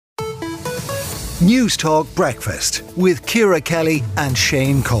News Talk Breakfast with Ciara Kelly and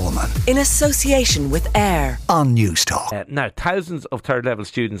Shane Coleman. In association with AIR on News Talk. Now, thousands of third level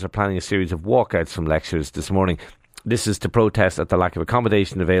students are planning a series of walkouts from lectures this morning. This is to protest at the lack of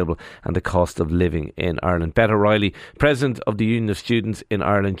accommodation available and the cost of living in Ireland. Beth O'Reilly, President of the Union of Students in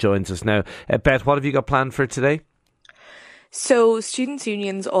Ireland, joins us now. Beth, what have you got planned for today? So students'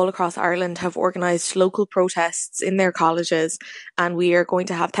 unions all across Ireland have organised local protests in their colleges, and we are going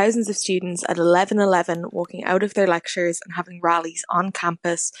to have thousands of students at 11:11 walking out of their lectures and having rallies on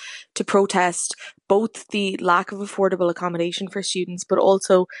campus to protest both the lack of affordable accommodation for students, but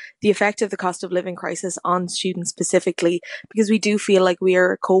also the effect of the cost of living crisis on students specifically, because we do feel like we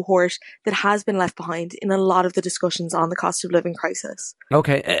are a cohort that has been left behind in a lot of the discussions on the cost of living crisis.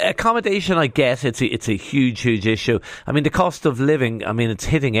 Okay, accommodation, I guess it's a huge issue. I mean, the cost of living, I mean, it's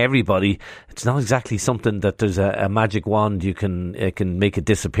hitting everybody. It's not exactly something that there's a magic wand you can make it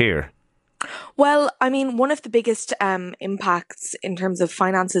disappear. Well, I mean, one of the biggest impacts in terms of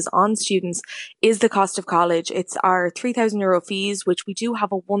finances on students is the cost of college. It's our €3,000 fees, which we do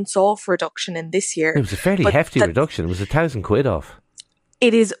have a once-off reduction in this year. It was a fairly hefty reduction. It was £1,000 off.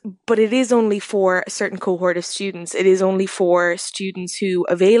 It is, but it is only for a certain cohort of students. It is only for students who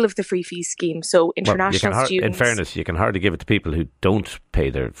avail of the free fees scheme. So international students... In fairness, you can hardly give it to people who don't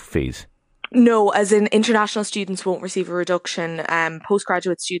pay their fees. No, as in international students won't receive a reduction.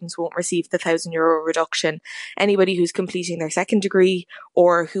 Postgraduate students won't receive the €1,000 reduction. Anybody who's completing their second degree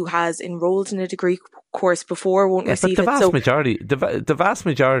or who has enrolled in a degree course before won't receive but it. The vast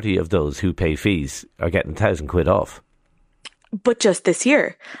majority of those who pay fees are getting £1,000 off. But just this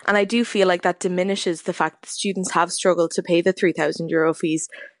year. And I do feel like that diminishes the fact that students have struggled to pay the €3,000 fees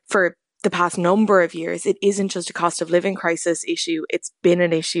for the past number of years. It isn't just a cost of living crisis issue. It's been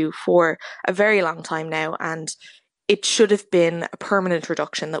an issue for a very long time now, and it should have been a permanent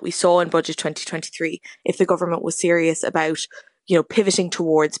reduction that we saw in Budget 2023 if the government was serious about, pivoting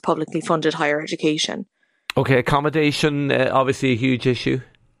towards publicly funded higher education. Okay, accommodation, obviously a huge issue.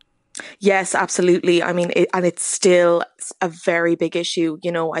 Yes, absolutely. I mean, it's still a very big issue.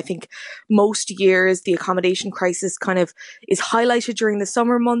 I think most years the accommodation crisis kind of is highlighted during the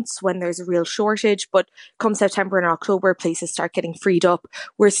summer months when there's a real shortage. But come September and October, places start getting freed up.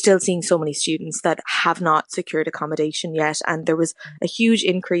 We're still seeing so many students that have not secured accommodation yet. And there was a huge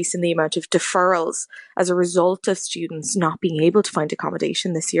increase in the amount of deferrals as a result of students not being able to find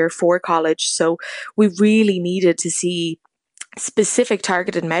accommodation this year for college. So we really needed to see specific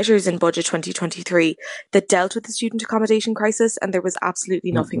targeted measures in Budget 2023 that dealt with the student accommodation crisis, and there was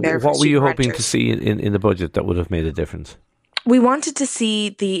absolutely nothing there. What were you hoping to see in the budget that would have made a difference? We wanted to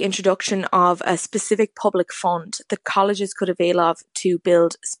see the introduction of a specific public fund that colleges could avail of to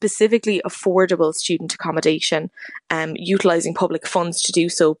build specifically affordable student accommodation, utilising public funds to do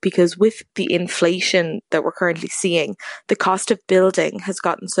so, because with the inflation that we're currently seeing, the cost of building has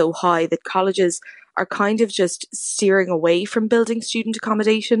gotten so high that colleges are kind of just steering away from building student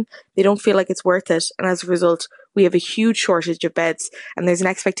accommodation. They don't feel like it's worth it. And as a result, we have a huge shortage of beds. And there's an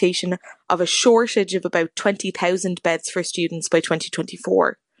expectation of a shortage of about 20,000 beds for students by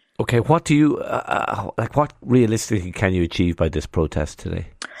 2024. Okay, what do you, what realistically can you achieve by this protest today?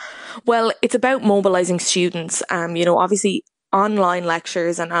 Well, it's about mobilising students. Obviously online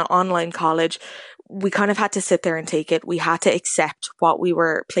lectures and online college, we kind of had to sit there and take it. We had to accept what we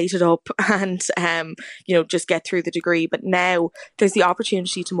were plated up and, just get through the degree. But now there's the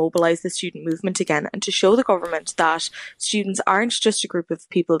opportunity to mobilise the student movement again and to show the government that students aren't just a group of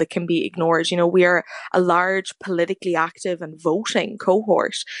people that can be ignored. We are a large politically active and voting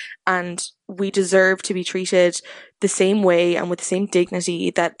cohort, and we deserve to be treated the same way and with the same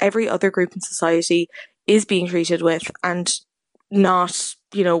dignity that every other group in society is being treated with, and not,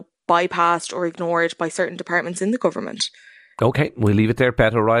 bypassed or ignored by certain departments in the government. Okay, we'll leave it there.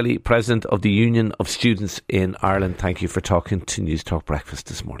 Beth O'Reilly, President of the Union of Students in Ireland. Thank you for talking to News Talk Breakfast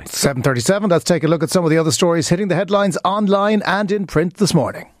this morning. 7:37, let's take a look at some of the other stories hitting the headlines online and in print this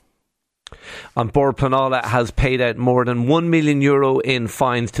morning. And Bord Pleanála has paid out more than €1 million in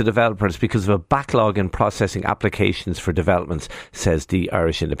fines to developers because of a backlog in processing applications for developments, says the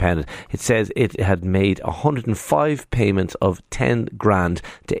Irish Independent. It says it had made 105 payments of 10 grand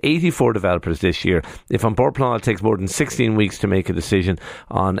to 84 developers this year. If An Bord Pleanála takes more than 16 weeks to make a decision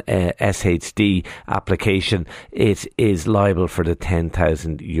on a SHD application, it is liable for the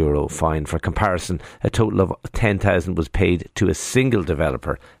 €10,000 fine. For comparison, a total of 10,000 was paid to a single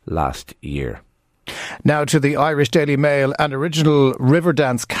developer last year. Now to the Irish Daily Mail. An original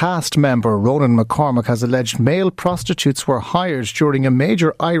Riverdance cast member, Ronan McCormack, has alleged male prostitutes were hired during a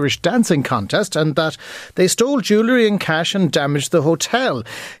major Irish dancing contest and that they stole jewellery and cash and damaged the hotel.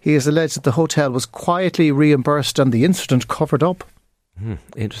 He has alleged that the hotel was quietly reimbursed and the incident covered up.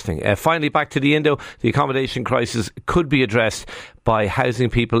 Interesting. Finally, back to the Indo. The accommodation crisis could be addressed by housing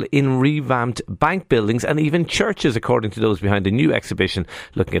people in revamped bank buildings and even churches, according to those behind the new exhibition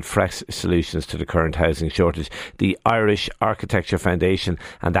looking at fresh solutions to the current housing shortage. The Irish Architecture Foundation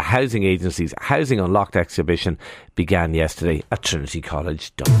and the Housing Agency's Housing Unlocked exhibition began yesterday at Trinity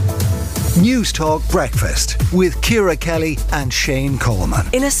College, Dublin. News Talk Breakfast with Ciara Kelly and Shane Coleman.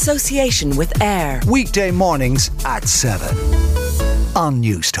 In association with AIR. Weekday mornings at 7 on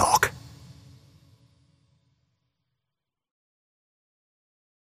News Talk.